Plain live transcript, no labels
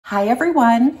Hi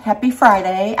everyone, happy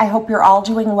Friday. I hope you're all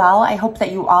doing well. I hope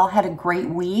that you all had a great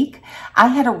week. I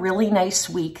had a really nice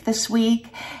week this week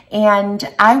and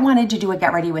I wanted to do a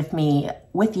get ready with me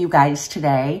with you guys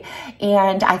today.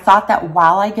 And I thought that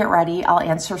while I get ready, I'll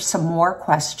answer some more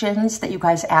questions that you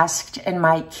guys asked in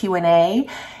my Q&A.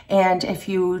 And if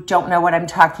you don't know what I'm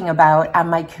talking about, on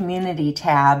my community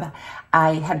tab,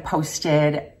 I had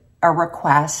posted a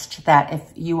request that if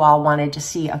you all wanted to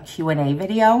see a Q&A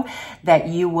video, that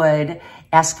you would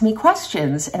ask me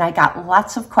questions. And I got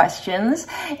lots of questions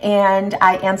and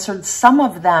I answered some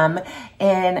of them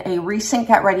in a recent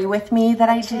Get Ready With Me that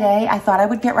I did today. I thought I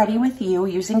would get ready with you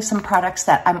using some products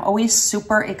that I'm always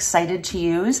super excited to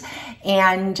use,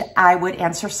 and I would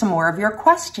answer some more of your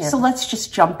questions. So let's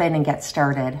just jump in and get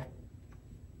started.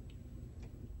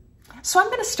 So I'm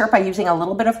going to start by using a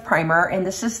little bit of primer, and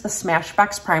this is the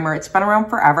SMASHBOX primer. It's been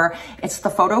around forever. It's the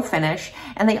Photo Finish,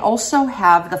 and they also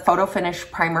have the Photo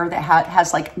Finish primer that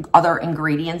has like other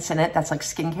ingredients in it that's like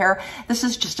skincare. This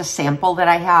is just a sample that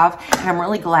I have, and I'm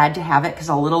really glad to have it because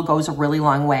a little goes a really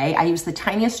long way. I use the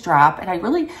tiniest drop, and I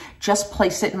really just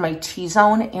place it in my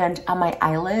T-zone and on my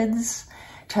eyelids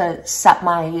to set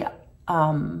my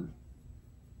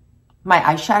my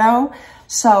eyeshadow.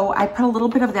 So I put a little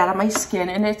bit of that on my skin,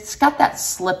 and it's got that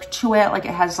slip to it, like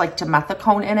it has like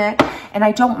dimethicone in it, and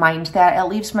I don't mind that. It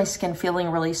leaves my skin feeling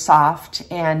really soft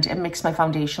and it makes my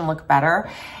foundation look better.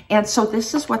 And so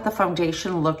this is what the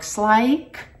foundation looks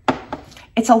like.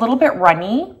 It's a little bit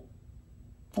runny,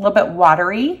 a little bit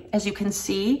watery, as you can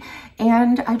see,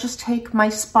 and I just take my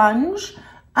sponge.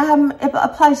 It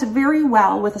applies very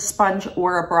well with a sponge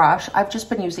or a brush. I've just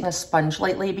been using a sponge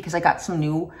lately because I got some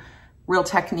new Real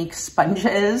Technique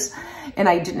sponges and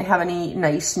I didn't have any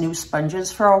nice new sponges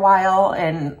for a while,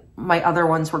 and my other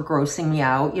ones were grossing me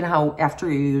out. You know how after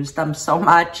you use them so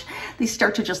much, they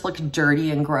start to just look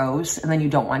dirty and gross, and then you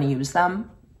don't want to use them.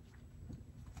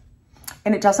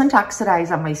 And it doesn't oxidize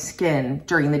on my skin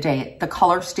during the day. The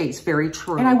color stays very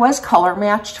true. And I was color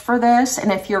matched for this.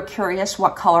 And if you're curious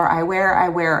what color I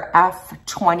wear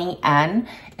F20N.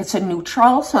 It's a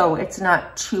neutral, so it's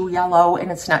not too yellow and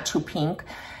it's not too pink.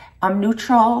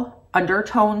 Neutral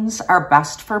undertones are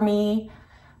best for me,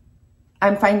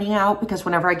 I'm finding out, because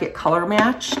whenever I get color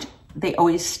matched, they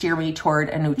always steer me toward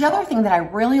a neutral. The other thing that I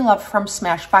really love from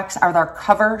SMASHBOX are their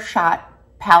cover shot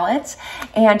palettes,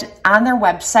 and on their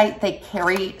website they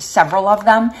carry several of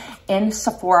them. In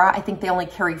Sephora, I think they only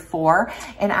carry 4,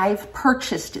 and I've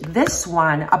purchased this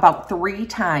one about 3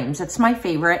 times. It's my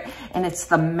favorite, and it's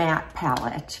the matte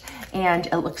palette, and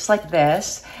it looks like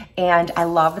this, and I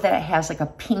love that it has like a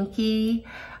pinky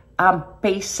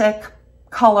basic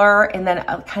color and then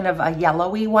a kind of a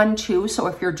yellowy one too. So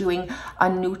if you're doing a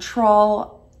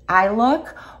neutral eye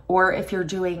look, or if you're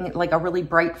doing like a really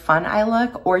bright fun eye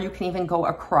look, or you can even go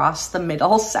across the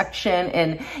middle section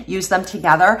and use them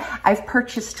together. I've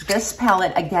purchased this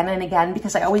palette again and again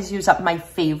because I always use up my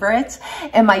favorites,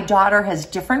 and my daughter has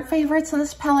different favorites in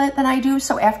this palette than I do.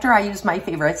 So after I use my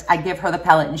favorites, I give her the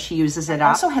palette and she uses it up. I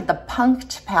also had the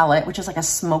Punked palette, which is like a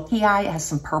smoky eye. It has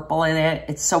some purple in it.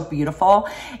 It's so beautiful.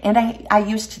 And I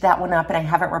used that one up and I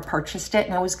haven't repurchased it,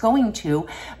 and I was going to,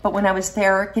 but when I was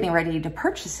there getting ready to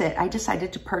purchase it, I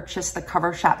decided to purchase the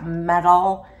Cover Shop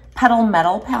Petal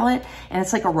Metal palette, and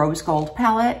it's like a rose gold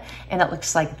palette, and it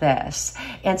looks like this.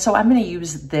 And so I'm going to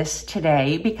use this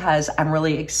today because I'm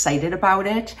really excited about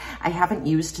it. I haven't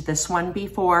used this one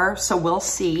before, so we'll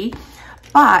see.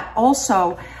 But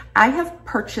also, I have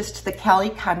purchased the Cali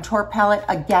Contour palette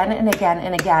again and again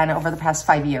and again over the past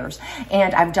 5 years.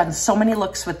 And I've done so many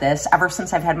looks with this ever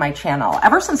since I've had my channel.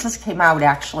 Ever since this came out,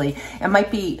 actually. It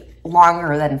might be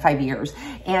longer than 5 years.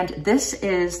 And this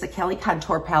is the Cali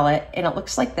Contour palette, and it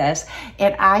looks like this.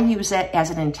 And I use it as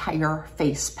an entire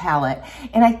face palette.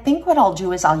 And I think what I'll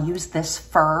do is I'll use this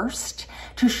first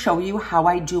to show you how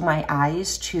I do my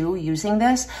eyes too using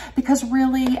this, because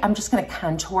really I'm just going to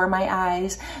contour my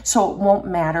eyes, so it won't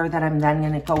matter that I'm then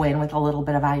going to go in with a little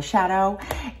bit of eyeshadow.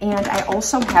 And I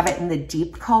also have it in the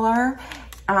deep color.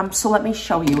 So let me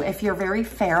show you. If you're very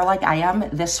fair like I am,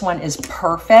 this one is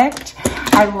perfect.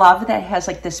 I love that it has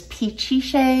like this peachy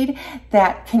shade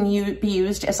that can be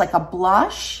used as like a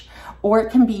blush, or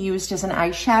it can be used as an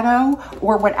eyeshadow,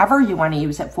 or whatever you want to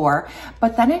use it for.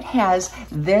 But then it has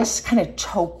this kind of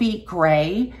taupey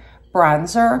gray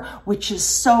bronzer, which is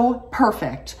so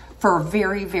perfect for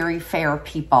very, very fair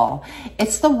people.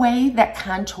 It's the way that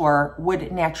contour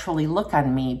would naturally look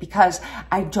on me because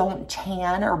I don't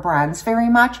tan or bronze very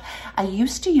much. I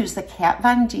used to use the Kat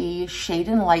Von D Shade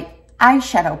and Light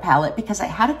eyeshadow palette because I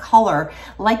had a color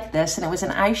like this and it was an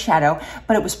eyeshadow,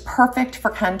 but it was perfect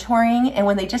for contouring. And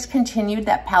when they discontinued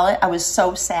that palette, I was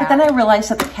so sad. But then I realized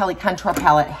that the Cali Contour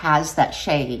palette has that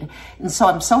shade. And so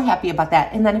I'm so happy about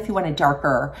that. And then if you want a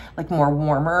darker, like more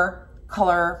warmer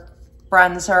color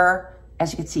bronzer,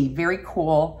 as you can see, very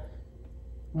cool,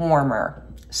 warmer.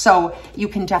 So you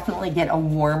can definitely get a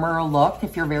warmer look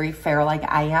if you're very fair like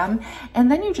I am.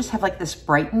 And then you just have like this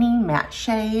brightening matte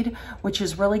shade, which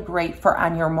is really great for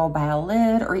on your mobile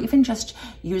lid or even just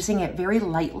using it very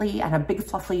lightly on a big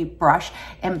fluffy brush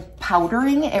and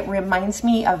powdering. It reminds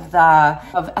me of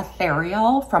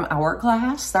Ethereal from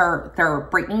Hourglass, their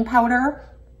brightening powder.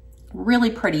 Really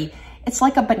pretty. It's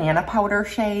like a banana powder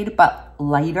shade, but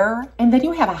lighter. And then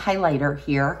you have a highlighter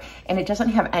here, and it doesn't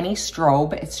have any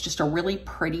strobe. It's just a really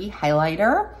pretty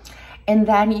highlighter. And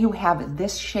then you have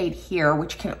this shade here,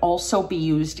 which can also be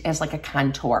used as like a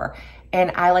contour.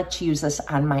 And I like to use this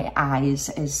on my eyes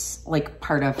as like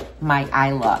part of my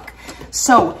eye look.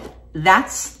 So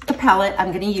that's the palette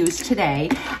I'm gonna use today.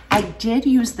 I did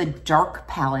use the dark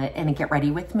palette in Get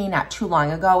Ready With Me not too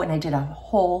long ago, and I did a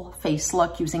whole face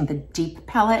look using the deep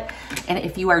palette. And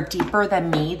if you are deeper than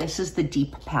me, this is the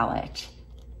deep palette.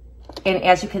 And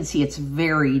as you can see, it's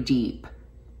very deep.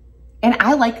 And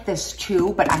I like this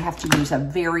too, but I have to use a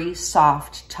very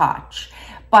soft touch.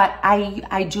 But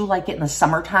I do like it in the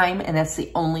summertime, and that's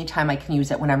the only time I can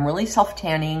use it, when I'm really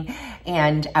self-tanning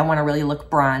and I wanna really look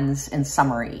bronze and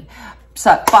summery.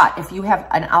 So, but if you have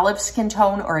an olive skin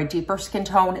tone or a deeper skin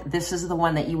tone, this is the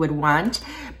one that you would want,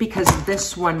 because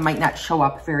this one might not show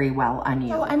up very well on you.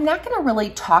 So I'm not gonna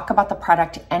really talk about the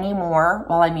product anymore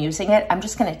while I'm using it. I'm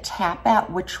just gonna tap at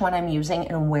which one I'm using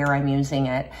and where I'm using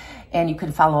it. And you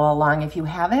can follow along if you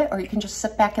have it, or you can just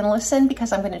sit back and listen,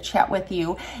 because I'm gonna chat with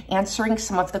you, answering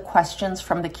some of the questions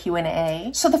from the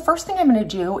Q&A. So the first thing I'm gonna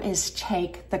do is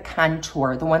take the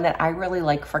contour, the one that I really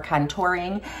like for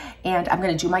contouring, and I'm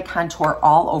gonna do my contour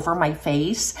all over my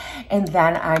face, and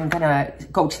then I'm gonna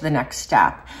go to the next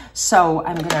step. So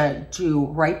I'm gonna do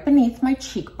right beneath my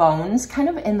cheekbones, kind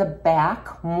of in the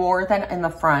back more than in the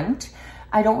front.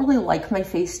 I don't really like my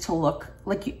face to look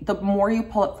like, the more you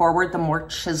pull it forward, the more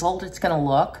chiseled it's gonna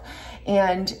look.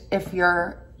 And if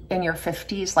you're in your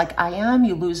 50s like I am,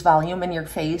 you lose volume in your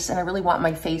face, and I really want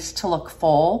my face to look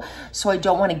full, so I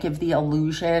don't want to give the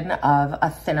illusion of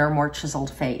a thinner, more chiseled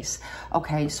face.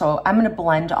 Okay, so I'm gonna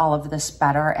blend all of this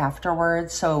better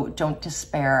afterwards, so don't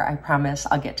despair, I promise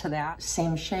I'll get to that.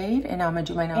 Same shade, and now I'm gonna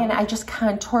do my nose. And I just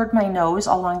contoured my nose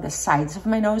along the sides of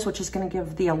my nose, which is gonna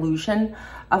give the illusion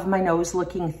of my nose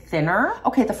looking thinner.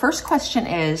 Okay, the first question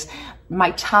is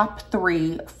my top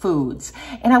 3 foods.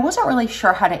 And I wasn't really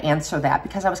sure how to answer that,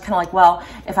 because I was kind of like, well,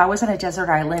 if I was on a desert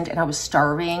island and I was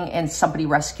starving and somebody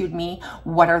rescued me,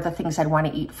 what are the things I'd want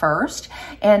to eat first?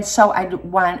 And so I'd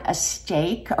want a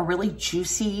steak, a really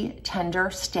juicy,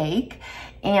 tender steak.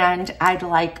 And I'd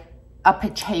like a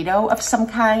potato of some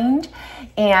kind,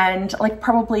 and like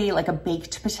probably like a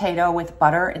baked potato with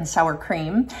butter and sour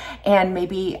cream, and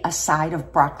maybe a side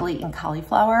of broccoli and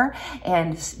cauliflower,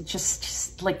 and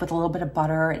just like with a little bit of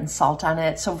butter and salt on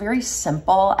it. So very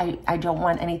simple. I don't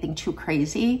want anything too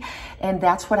crazy, and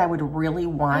that's what I would really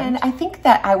want. And I think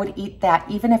that I would eat that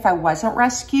even if I wasn't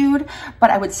rescued,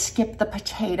 but I would skip the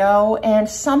potato. And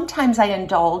sometimes I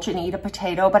indulge and eat a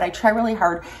potato, but I try really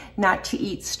hard not to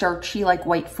eat starchy like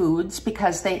white foods,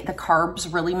 because the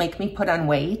carbs really make me put on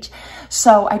weight.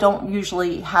 So I don't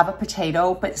usually have a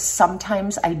potato, but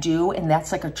sometimes I do, and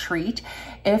that's like a treat.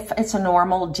 If it's a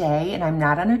normal day and I'm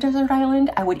not on a desert island,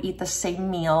 I would eat the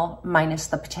same meal minus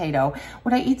the potato.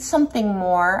 Would I eat something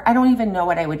more? I don't even know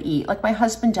what I would eat. Like, my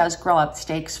husband does grill up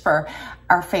steaks for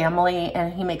our family,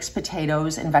 and he makes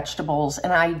potatoes and vegetables,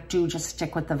 and I do just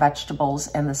stick with the vegetables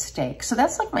and the steak. So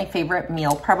that's like my favorite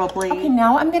meal probably. Okay,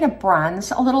 now I'm gonna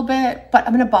bronze a little bit, but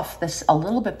I'm gonna buff this a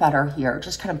little bit better here.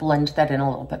 Just kind of blend that in a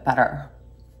little bit better.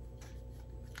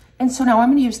 And so now I'm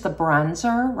gonna use the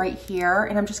bronzer right here,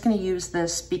 and I'm just gonna use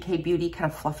this BK Beauty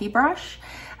kind of fluffy brush.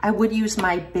 I would use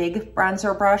my big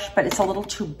bronzer brush, but it's a little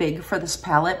too big for this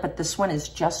palette, but this one is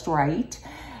just right.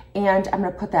 And I'm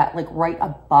gonna put that like right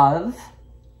above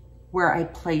where I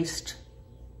placed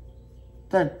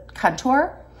the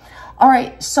contour. All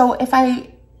right, so if I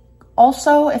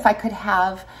could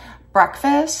have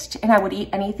breakfast, and I would eat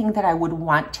anything that I would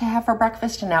want to have for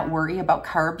breakfast and not worry about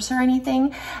carbs or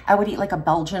anything, I would eat like a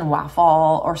Belgian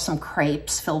waffle or some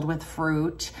crepes filled with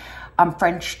fruit,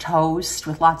 French toast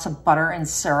with lots of butter and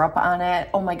syrup on it.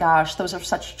 Oh my gosh, those are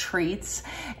such treats.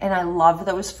 And I love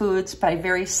those foods, but I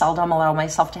very seldom allow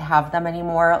myself to have them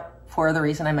anymore for the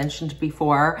reason I mentioned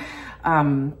before.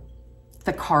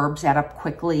 The carbs add up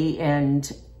quickly, and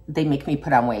they make me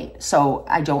put on weight. So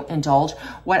I don't indulge.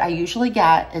 What I usually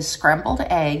get is scrambled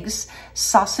eggs,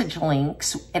 sausage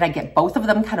links, and I get both of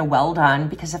them kind of well done,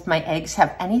 because if my eggs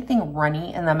have anything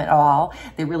runny in them at all,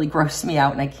 they really gross me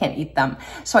out and I can't eat them.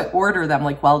 So I order them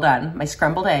like well done, my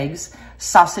scrambled eggs,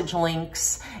 sausage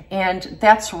links, and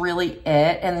that's really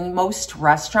it. And most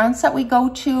restaurants that we go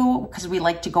to, because we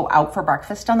like to go out for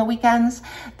breakfast on the weekends,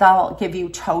 they'll give you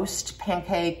toast,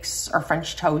 pancakes, or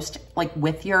French toast, like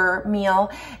with your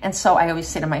meal. And so I always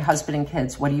say to my husband and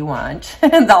kids, what do you want?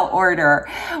 And they'll order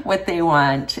what they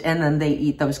want, and then they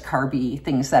eat those carby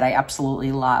things that I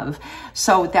absolutely love.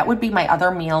 So that would be my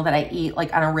other meal that I eat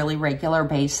like on a really regular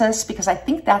basis, because I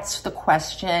think that's the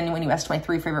question when you asked my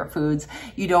 3 favorite foods.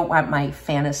 You don't want my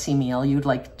fantasy meal. You'd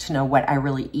like to know what I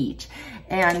really eat.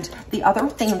 And the other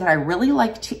thing that I really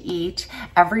like to eat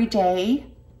every day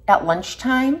at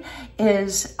lunchtime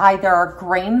is either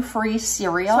grain-free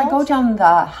cereal. So I go down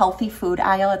the healthy food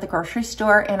aisle at the grocery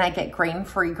store and I get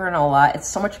grain-free granola. It's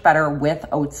so much better with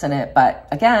oats in it, but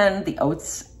again, the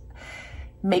oats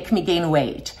make me gain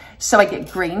weight. So I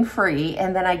get grain-free,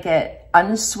 and then I get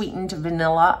unsweetened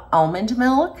vanilla almond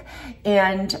milk,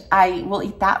 and I will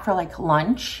eat that for like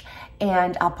lunch,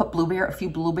 and I'll put a few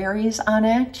blueberries on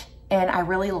it, and I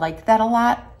really like that a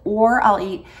lot. Or I'll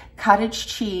eat cottage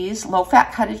cheese,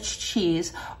 low-fat cottage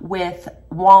cheese with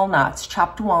walnuts,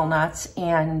 chopped walnuts,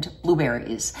 and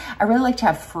blueberries. I really like to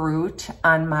have fruit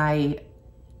on my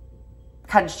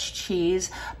cottage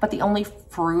cheese, but the only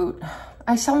fruit,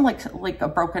 I sound like a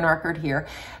broken record here,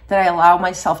 that I allow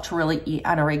myself to really eat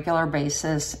on a regular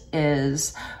basis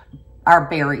are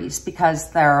berries,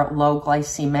 because they're low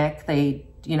glycemic. They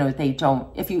don't,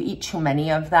 if you eat too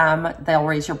many of them, they'll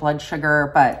raise your blood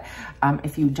sugar, but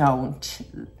if you don't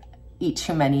eat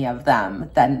too many of them,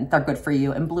 then they're good for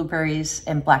you. And blueberries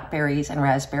and blackberries and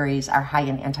raspberries are high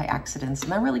in antioxidants,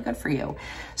 and they're really good for you.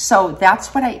 So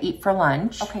that's what I eat for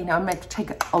lunch. Okay, now I'm gonna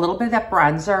take a little bit of that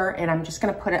bronzer, and I'm just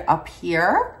gonna put it up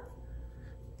here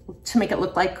to make it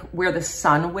look like where the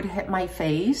sun would hit my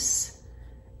face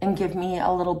and give me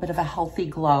a little bit of a healthy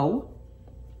glow.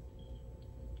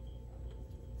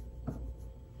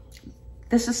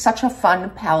 This is such a fun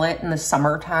palette in the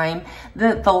summertime.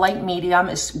 The light medium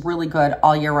is really good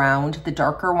all year round. The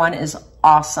darker one is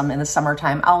awesome in the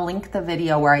summertime. I'll link the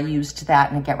video where I used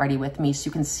that in Get Ready With Me so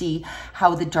you can see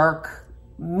how the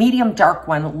medium dark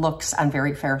one looks on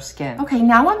very fair skin. Okay,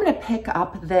 now I'm gonna pick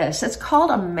up this. It's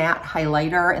called a matte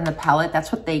highlighter in the palette.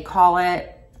 That's what they call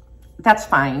it. That's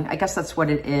fine. I guess that's what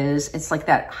it is. It's like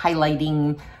that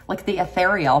highlighting, like the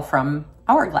ethereal from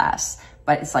Hourglass,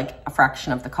 but it's like a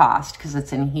fraction of the cost because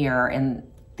it's in here, and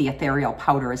the ethereal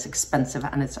powder is expensive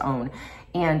on its own.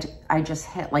 And I just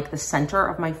hit like the center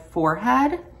of my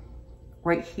forehead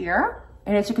right here.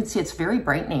 And as you can see, it's very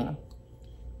brightening.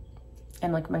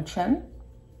 And like my chin.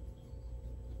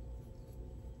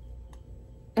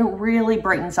 It really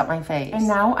brightens up my face. And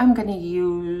now I'm gonna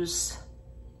use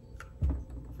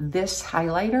this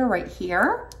highlighter right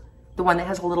here, the one that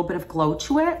has a little bit of glow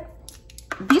to it.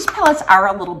 These palettes are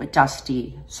a little bit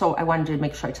dusty, so I wanted to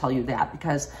make sure I tell you that,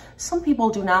 because some people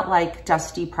do not like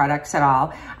dusty products at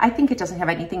all. I think it doesn't have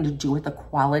anything to do with the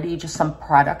quality, just some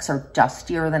products are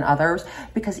dustier than others,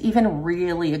 because even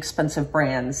really expensive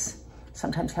brands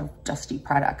sometimes have dusty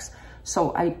products.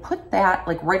 So I put that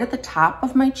like right at the top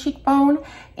of my cheekbone,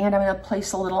 and I'm gonna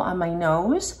place a little on my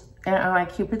nose and on my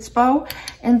Cupid's bow.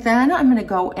 And then I'm gonna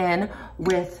go in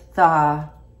with the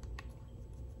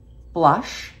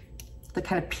blush, the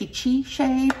kind of peachy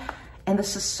shade, and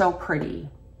this is so pretty.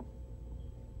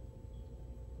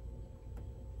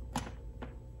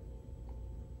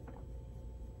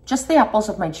 Just the apples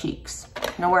of my cheeks,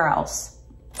 nowhere else.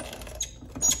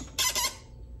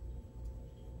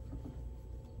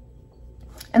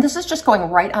 And this is just going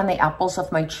right on the apples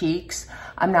of my cheeks.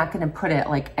 I'm not gonna put it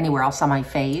like anywhere else on my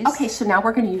face. Okay, so now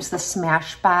we're gonna use the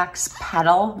Smashbox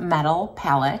Petal Metal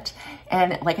palette.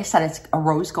 And like I said, it's a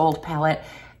rose gold palette.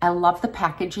 I love the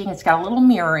packaging. It's got a little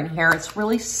mirror in here. It's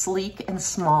really sleek and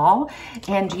small.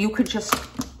 And you could just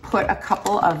put a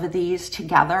couple of these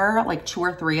together, like 2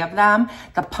 or 3 of them.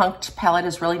 The Punked palette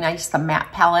is really nice, the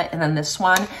matte palette, and then this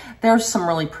one. There's some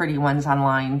really pretty ones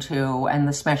online too, and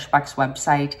the Smashbox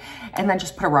website. And then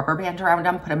just put a rubber band around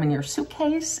them, put them in your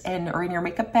suitcase or in your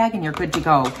makeup bag, and you're good to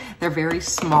go. They're very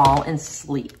small and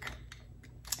sleek.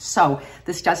 So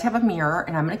this does have a mirror,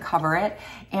 and I'm gonna cover it.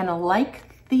 And like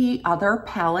the other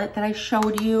palette that I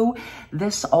showed you,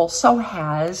 this also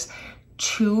has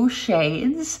 2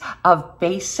 shades of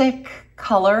basic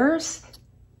colors,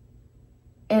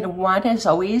 and one is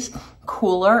always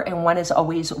cooler and one is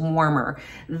always warmer.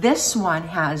 This one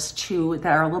has two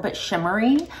that are a little bit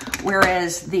shimmery,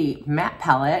 whereas the matte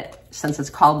palette, since it's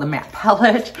called the matte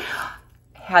palette,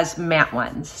 has matte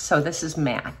ones. So this is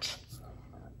matte.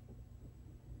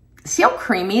 See how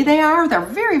creamy they are? They're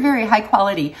very, very high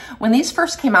quality. When these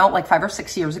first came out like 5 or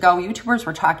 6 years ago, YouTubers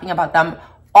were talking about them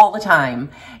all the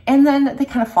time. And then they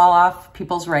kind of fall off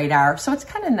people's radar. So it's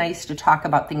kind of nice to talk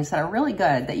about things that are really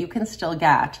good that you can still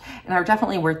get and are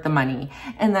definitely worth the money.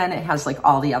 And then it has like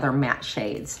all the other matte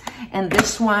shades. And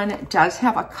this one does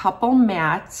have a couple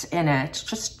mattes in it,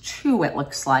 just 2 it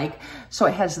looks like. So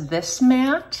it has this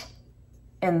matte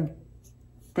and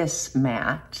this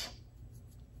matte.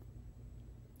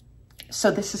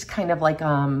 So this is kind of like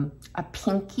a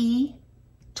pinky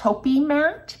taupey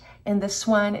matte. And this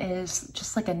one is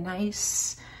just like a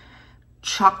nice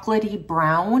chocolatey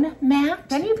brown matte.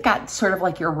 Then you've got sort of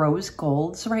like your rose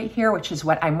golds right here, which is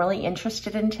what I'm really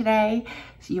interested in today.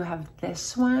 So you have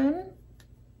this one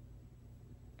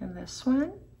and this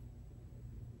one.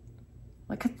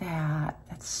 Look at that.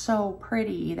 That's so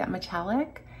pretty, that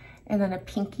metallic. And then a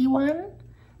pinky one.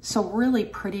 So really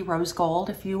pretty rose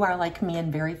gold. If you are like me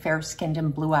and very fair skinned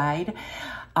and blue eyed,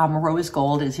 rose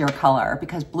gold is your color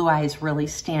because blue eyes really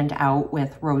stand out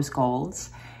with rose golds.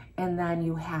 And then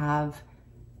you have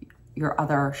your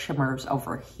other shimmers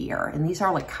over here. And these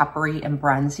are like coppery and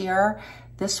bronzier.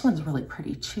 This one's really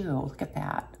pretty too. Look at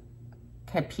that.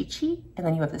 Kind of peachy. And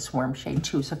then you have this warm shade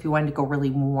too. So if you wanted to go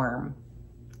really warm,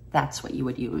 that's what you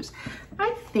would use.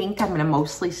 I think I'm gonna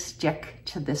mostly stick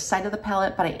to this side of the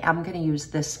palette, but I am gonna use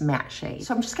this matte shade.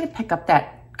 So I'm just gonna pick up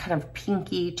that kind of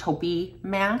pinky taupey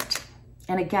matte.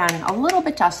 And again, a little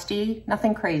bit dusty,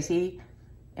 nothing crazy.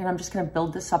 And I'm just gonna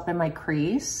build this up in my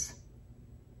crease.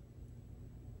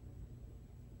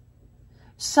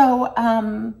 So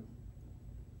I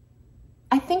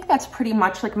think that's pretty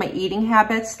much like my eating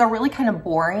habits. They're really kind of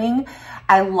boring.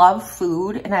 I love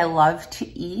food and I love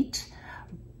to eat,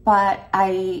 but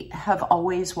I have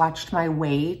always watched my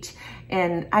weight.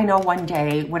 And I know one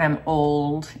day when I'm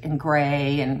old and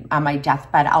gray and on my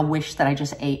deathbed, I'll wish that I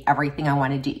just ate everything I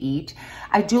wanted to eat.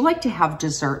 I do like to have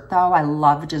dessert though. I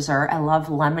love dessert. I love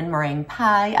lemon meringue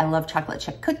pie. I love chocolate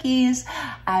chip cookies.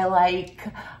 I like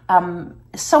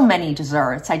so many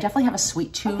desserts. I definitely have a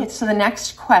sweet tooth. Okay, so the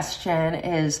next question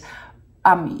is,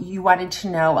 you wanted to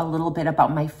know a little bit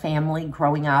about my family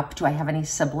growing up. Do I have any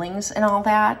siblings and all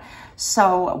that?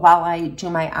 So while I do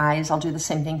my eyes, I'll do the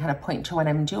same thing, kind of point to what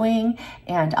I'm doing,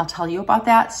 and I'll tell you about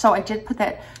that. So I did put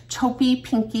that taupey,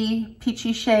 pinky,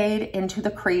 peachy shade into the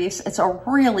crease. It's a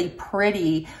really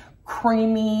pretty,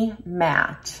 creamy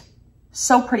matte.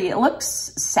 So pretty. It looks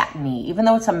satiny. Even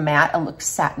though it's a matte, it looks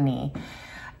satiny.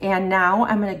 And now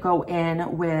I'm going to go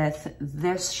in with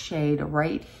this shade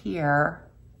right here.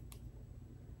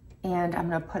 And I'm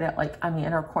gonna put it like on the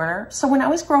inner corner. So when I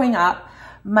was growing up,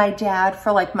 my dad,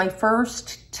 for like my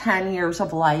first 10 years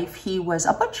of life, he was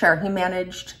a butcher. He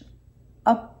managed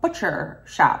a butcher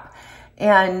shop.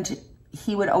 And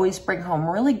he would always bring home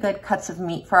really good cuts of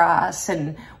meat for us.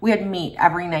 And we had meat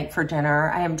every night for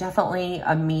dinner. I am definitely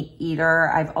a meat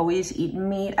eater. I've always eaten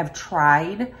meat. I've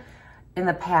tried in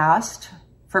the past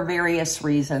for various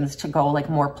reasons to go like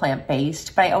more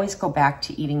plant-based, but I always go back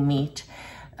to eating meat.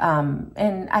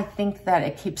 And I think that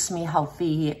it keeps me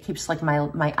healthy. It keeps like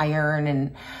my iron,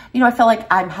 and, you know, I feel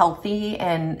like I'm healthy,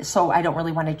 and so I don't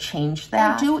really want to change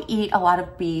that. I do eat a lot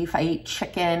of beef. I eat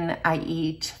chicken. I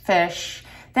eat fish.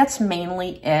 That's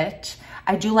mainly it.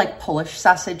 I do like Polish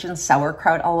sausage and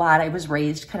sauerkraut a lot. I was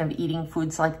raised kind of eating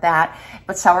foods like that,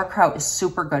 but sauerkraut is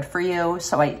super good for you.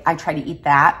 So I try to eat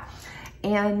that.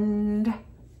 And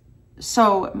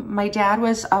so my dad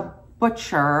was a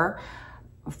butcher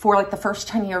for like the first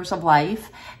 10 years of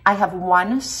life. I have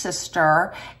one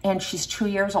sister and she's 2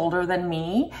 years older than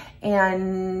me.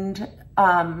 And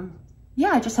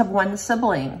yeah, I just have one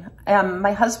sibling.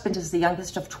 My husband is the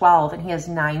youngest of 12 and he has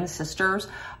 9 sisters.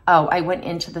 Oh, I went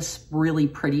into this really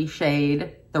pretty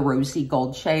shade, the rosy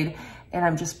gold shade, and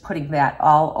I'm just putting that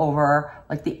all over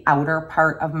like the outer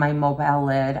part of my mobile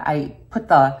lid. I put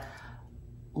the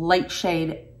light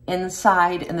shade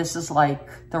inside and this is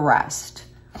like the rest.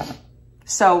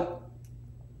 So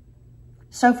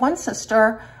I have one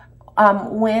sister.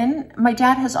 When my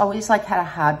dad has always like had a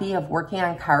hobby of working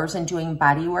on cars and doing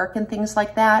body work and things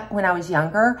like that when I was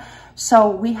younger.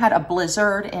 So we had a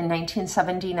blizzard in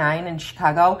 1979 in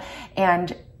Chicago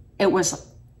and it was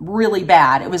really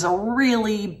bad. It was a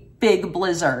really big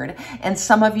blizzard. And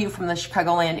some of you from the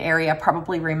Chicagoland area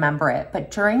probably remember it.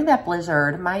 But during that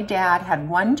blizzard, my dad had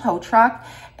one tow truck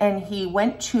and he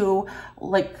went to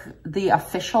like the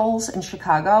officials in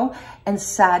Chicago and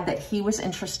said that he was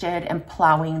interested in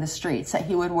plowing the streets, that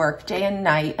he would work day and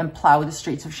night and plow the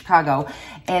streets of Chicago,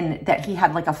 and that he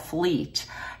had like a fleet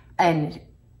and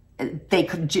they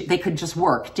could just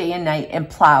work day and night and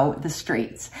plow the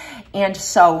streets. And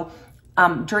so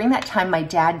during that time, my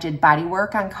dad did body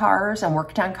work on cars and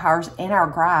worked on cars in our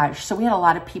garage. So we had a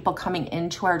lot of people coming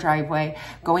into our driveway,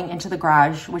 going into the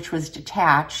garage, which was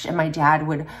detached, and my dad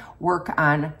would work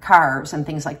on cars and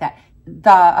things like that.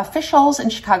 The officials in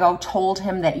Chicago told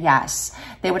him that yes,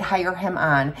 they would hire him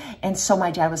on. And so my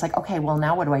dad was like, okay, well,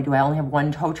 now what do? I only have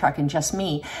one tow truck and just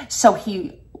me. So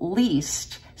he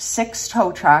leased 6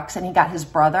 tow trucks and he got his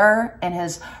brother and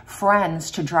his friends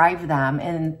to drive them,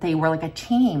 and they were like a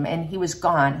team, and he was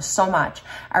gone so much.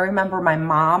 I remember my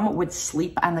mom would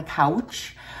sleep on the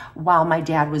couch while my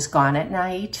dad was gone at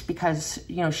night because,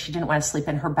 you know, she didn't want to sleep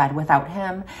in her bed without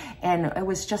him. And it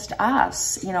was just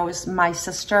us, you know, it was my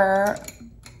sister,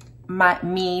 my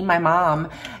mom,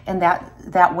 and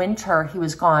that winter he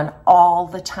was gone all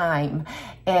the time.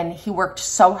 And he worked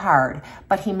so hard,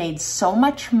 but he made so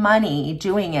much money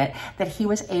doing it that he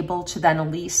was able to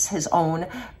then lease his own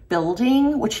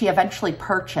building, which he eventually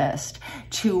purchased,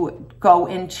 to go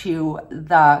into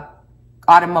the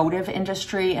automotive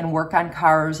industry and work on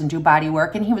cars and do body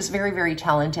work. And he was very, very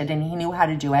talented and he knew how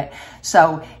to do it.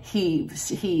 So he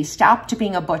stopped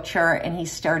being a butcher and he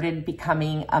started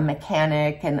becoming a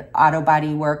mechanic and auto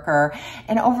body worker.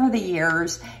 And over the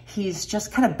years, he's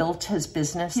just kind of built his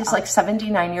business. He's like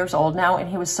 79 years old now, and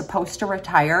he was supposed to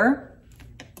retire.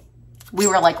 We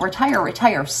were like,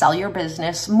 retire, sell your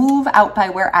business, move out by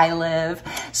where I live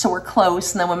so we're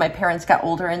close. And then when my parents got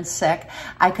older and sick,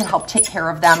 I could help take care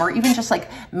of them, or even just like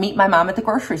meet my mom at the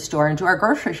grocery store and do our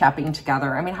grocery shopping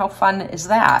together. I mean, how fun is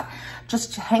that?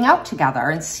 Just hang out together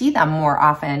and see them more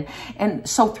often. And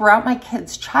so throughout my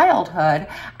kids' childhood,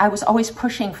 I was always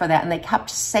pushing for that, and they kept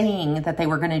saying that they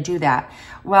were going to do that.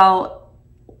 Well,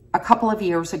 a couple of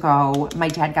years ago, my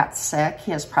dad got sick.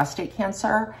 He has prostate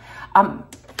cancer.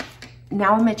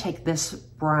 Now I'm gonna take this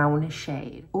brown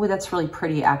shade. Oh, that's really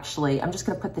pretty, actually. I'm just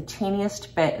gonna put the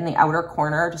teeniest bit in the outer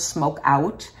corner to smoke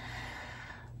out.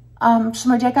 So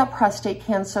my dad got prostate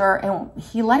cancer, and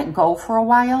he let it go for a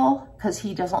while because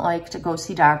he doesn't like to go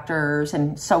see doctors.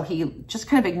 And so he just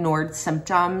kind of ignored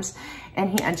symptoms,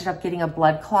 and he ended up getting a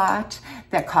blood clot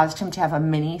that caused him to have a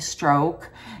mini stroke,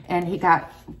 and he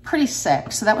got pretty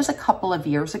sick. So that was a couple of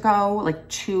years ago, like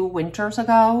 2 winters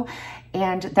ago.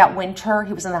 And that winter,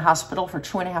 he was in the hospital for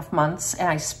 2.5 months. And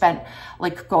I spent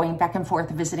like going back and forth,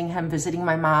 visiting him, visiting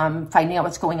my mom, finding out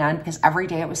what's going on, because every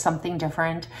day it was something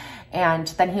different. And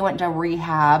then he went to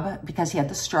rehab because he had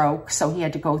the stroke. So he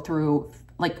had to go through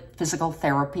like physical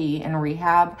therapy and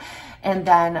rehab. And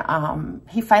then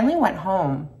he finally went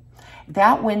home.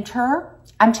 That winter,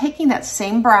 I'm taking that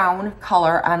same brown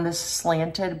color on this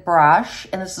slanted brush.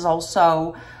 And this is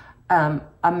also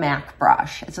a MAC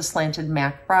brush. It's a slanted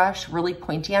MAC brush, really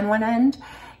pointy on one end.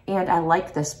 And I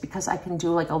like this because I can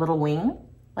do like a little wing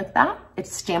like that. It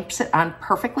stamps it on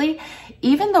perfectly.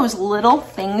 Even those little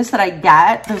things that I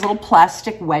get, those little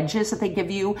plastic wedges that they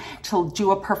give you to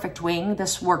do a perfect wing,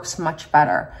 this works much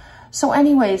better. So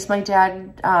anyways, my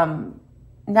dad,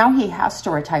 now he has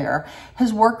to retire.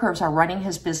 His workers are running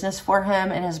his business for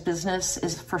him, and his business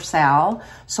is for sale.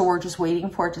 So we're just waiting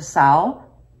for it to sell.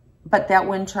 But that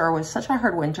winter was such a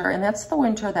hard winter, and that's the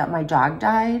winter that my dog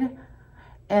died,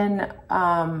 and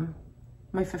my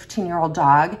 15-year-old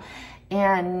dog,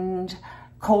 and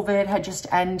COVID had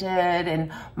just ended,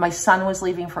 and my son was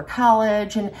leaving for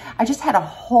college, and I just had a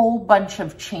whole bunch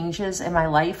of changes in my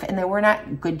life, and they were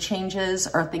not good changes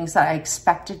or things that I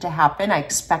expected to happen. I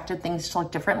expected things to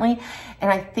look differently,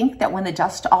 and I think that when the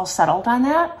dust all settled on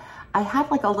that, I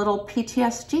had like a little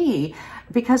PTSD,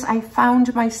 because I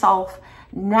found myself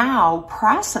now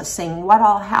processing what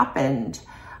all happened.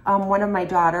 One of my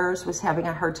daughters was having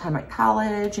a hard time at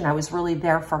college, and I was really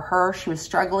there for her. She was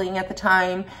struggling at the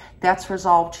time. That's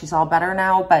resolved. She's all better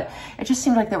now. But it just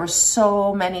seemed like there were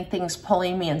so many things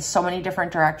pulling me in so many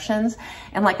different directions.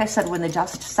 And like I said, when the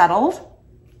dust settled,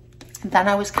 then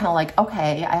I was kind of like,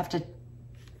 okay, I have to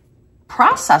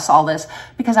process all this,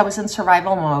 because I was in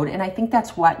survival mode. And I think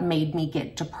that's what made me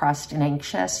get depressed and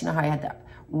anxious. You know how I had that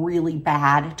really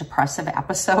bad depressive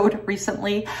episode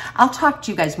recently? I'll talk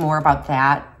to you guys more about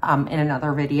that in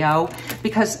another video,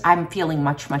 because I'm feeling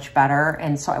much, much better.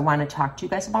 And so I want to talk to you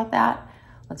guys about that.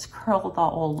 Let's curl the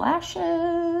old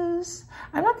lashes.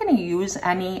 I'm not gonna use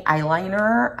any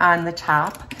eyeliner on the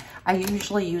top. I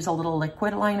usually use a little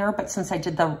liquid liner, but since I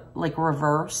did the like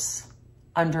reverse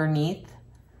underneath,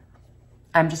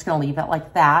 I'm just gonna leave it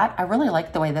like that. I really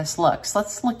like the way this looks.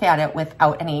 Let's look at it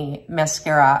without any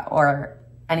mascara or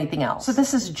anything else. So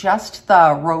this is just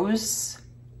the rose,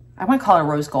 I wanna call it a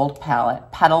rose gold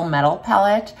palette, Petal Metal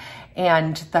palette,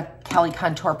 and the Kelly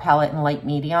Contour palette in light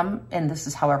medium, and this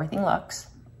is how everything looks.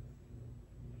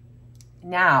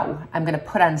 Now I'm gonna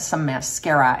put on some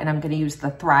mascara, and I'm gonna use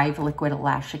the Thrive Liquid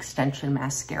Lash Extension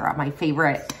Mascara, my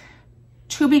favorite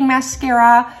tubing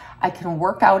mascara. I can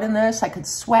work out in this, I could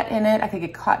sweat in it, I could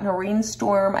get caught in a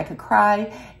rainstorm, I could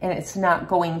cry, and it's not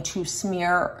going to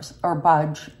smear or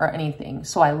budge or anything.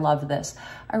 So I love this.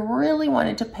 I really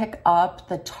wanted to pick up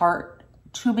the Tarte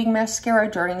tubing mascara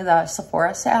during the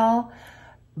Sephora sale,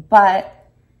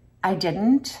 but I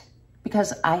didn't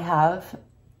because I have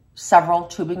several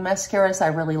tubing mascaras I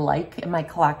really like in my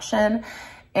collection,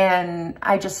 and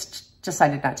I just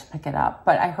decided not to pick it up,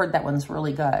 but I heard that one's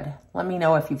really good. Let me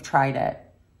know if you've tried it.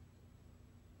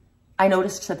 I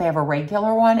noticed that they have a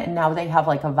regular one, and now they have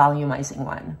like a volumizing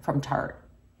one from Tarte.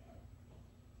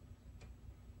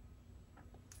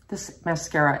 This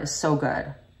mascara is so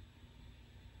good.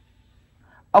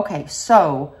 Okay,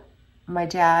 so my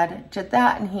dad did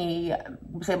that, and he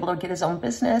was able to get his own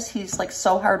business. He's like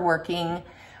so hardworking.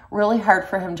 Really hard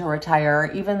for him to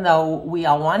retire, even though we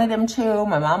all wanted him to.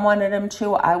 My mom wanted him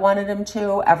to, I wanted him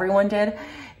to, everyone did.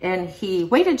 And he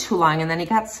waited too long, and then he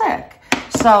got sick.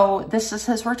 So this is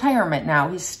his retirement now.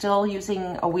 He's still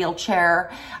using a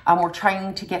wheelchair. We're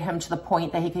trying to get him to the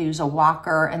point that he could use a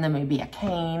walker and then maybe a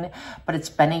cane, but it's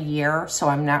been a year, so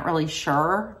I'm not really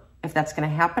sure if that's gonna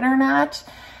happen or not.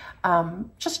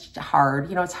 Just hard,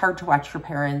 you know, it's hard to watch your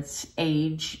parents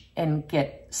age and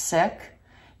get sick.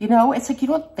 You know, it's like you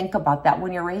don't think about that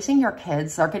when you're raising your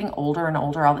kids. They're getting older and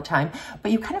older all the time,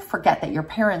 but you kind of forget that your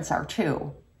parents are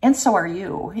too. And so are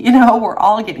you. You know, we're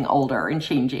all getting older and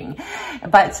changing,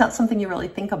 but it's not something you really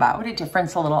think about. What a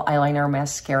difference a little eyeliner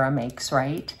mascara makes,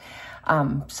 right?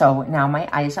 So now my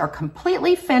eyes are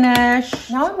completely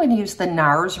finished. Now I'm going to use the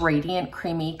NARS Radiant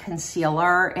Creamy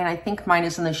Concealer, and I think mine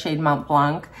is in the shade Mont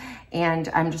Blanc, and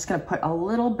I'm just going to put a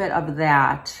little bit of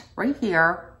that right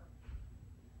here.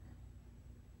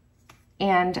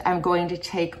 And I'm going to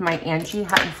take my Angie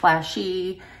Hot and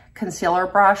Flashy concealer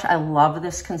brush. I love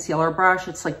this concealer brush.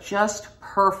 It's like just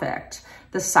perfect.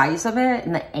 The size of it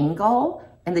and the angle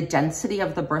and the density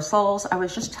of the bristles. I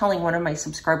was just telling one of my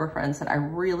subscriber friends that I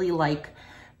really like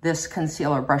this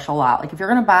concealer brush a lot. Like if you're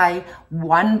gonna buy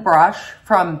one brush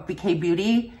from BK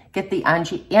Beauty, get the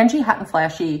Angie Hot and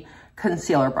Flashy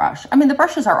concealer brush. I mean, the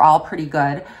brushes are all pretty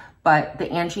good, but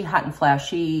the Angie Hot and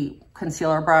Flashy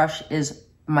concealer brush is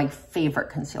my favorite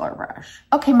concealer brush.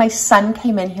 Okay, my son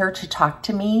came in here to talk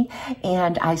to me,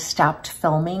 and I stopped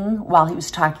filming while he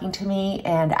was talking to me,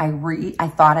 and I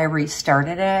thought I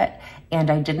restarted it, and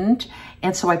I didn't.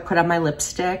 And so I put on my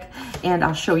lipstick, and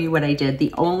I'll show you what I did.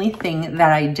 The only thing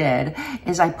that I did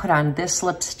is I put on this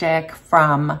lipstick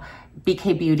from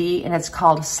BK Beauty, and it's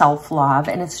called Self Love,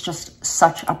 and it's just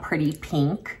such a pretty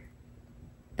pink.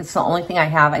 It's the only thing I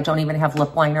have. I don't even have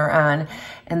lip liner on.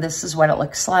 And this is what it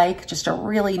looks like. Just a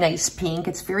really nice pink.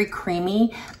 It's very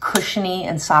creamy, cushiony,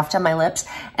 and soft on my lips.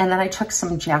 And then I took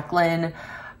some Jaclyn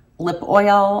lip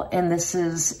oil, and this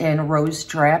is in Rose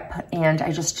Drip. And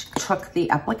I just took the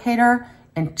applicator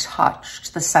and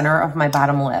touched the center of my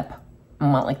bottom lip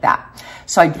and went like that.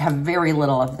 So I have very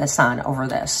little of this on over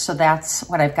this. So that's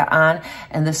what I've got on.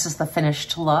 And this is the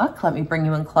finished look. Let me bring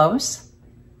you in close.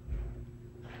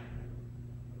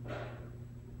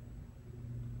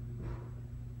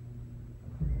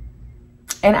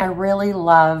 And I really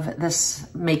love this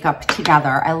makeup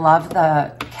together. I love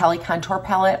the Kelly Contour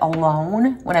palette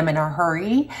alone when I'm in a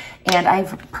hurry. And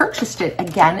I've purchased it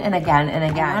again and again and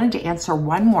again. I wanted to answer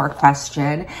one more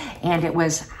question, and it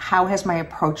was, how has my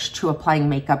approach to applying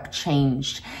makeup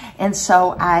changed? And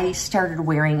so I started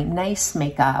wearing nice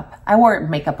makeup. I wore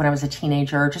makeup when I was a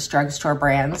teenager, just drugstore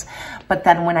brands. But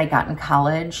then when I got in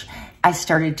college, I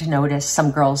started to notice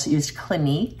some girls used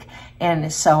Clinique.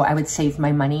 And so I would save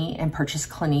my money and purchase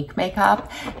Clinique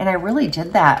makeup. And I really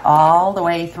did that all the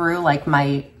way through like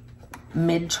my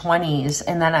mid-20s.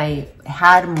 And then I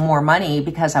had more money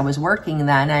because I was working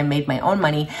then. I made my own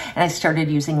money, and I started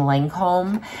using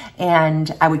Lancome.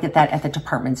 And I would get that at the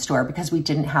department store because we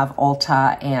didn't have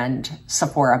Ulta and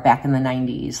Sephora back in the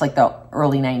 90s, like the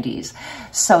early 90s.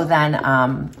 So then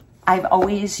I've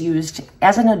always used,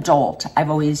 as an adult, I've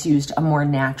always used a more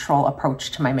natural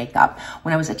approach to my makeup.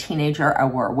 When I was a teenager, I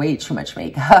wore way too much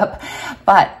makeup,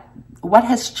 but what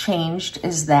has changed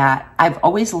is that I've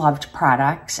always loved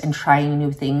products and trying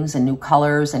new things and new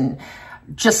colors and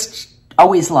just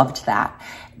always loved that.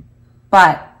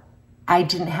 But I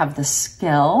didn't have the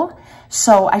skill.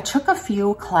 So I took a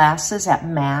few classes at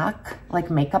MAC, like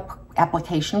makeup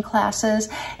application classes,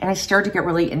 and I started to get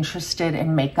really interested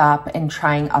in makeup and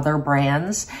trying other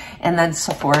brands. And then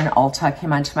Sephora and Ulta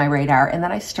came onto my radar. And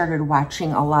then I started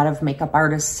watching a lot of makeup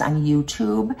artists on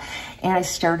YouTube, and I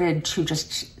started to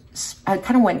I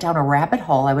kind of went down a rabbit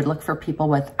hole. I would look for people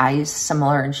with eyes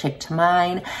similar in shape to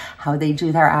mine, how they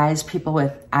do their eyes, people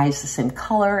with eyes the same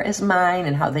color as mine,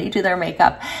 and how they do their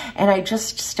makeup. And I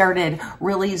just started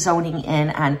really zoning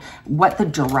in on what the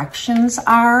directions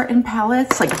are in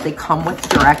palettes, like if they come with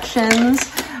directions.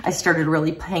 I started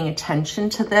really paying attention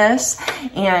to this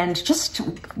and just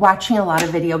watching a lot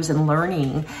of videos and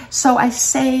learning. So I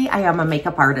say I am a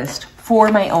makeup artist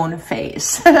for my own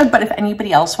face, but if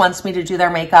anybody else wants me to do their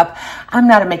makeup, I'm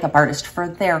not a makeup artist for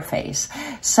their face.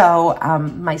 So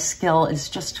my skill is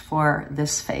just for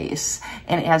this face.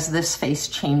 And as this face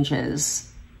changes,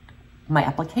 my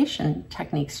application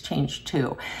techniques change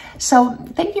too. So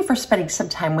thank you for spending some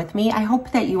time with me. I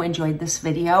hope that you enjoyed this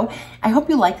video. I hope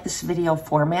you like this video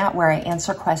format where I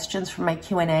answer questions from my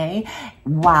Q&A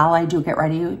while I do get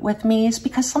ready with me's,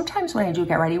 because sometimes when I do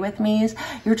get ready with me's,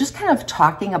 you're just kind of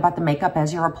talking about the makeup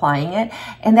as you're applying it.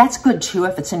 And that's good too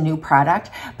if it's a new product.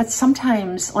 But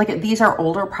sometimes, like these are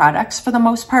older products for the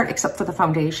most part, except for the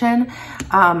foundation.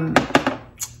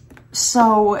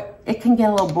 So it can get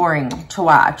a little boring to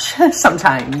watch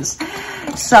sometimes.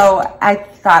 So I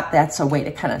thought that's a way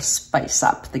to kind of spice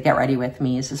up the get ready with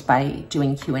me is by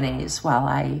doing Q&As while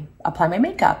I apply my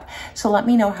makeup. So let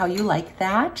me know how you like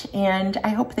that. And I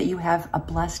hope that you have a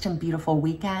blessed and beautiful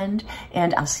weekend,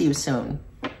 and I'll see you soon.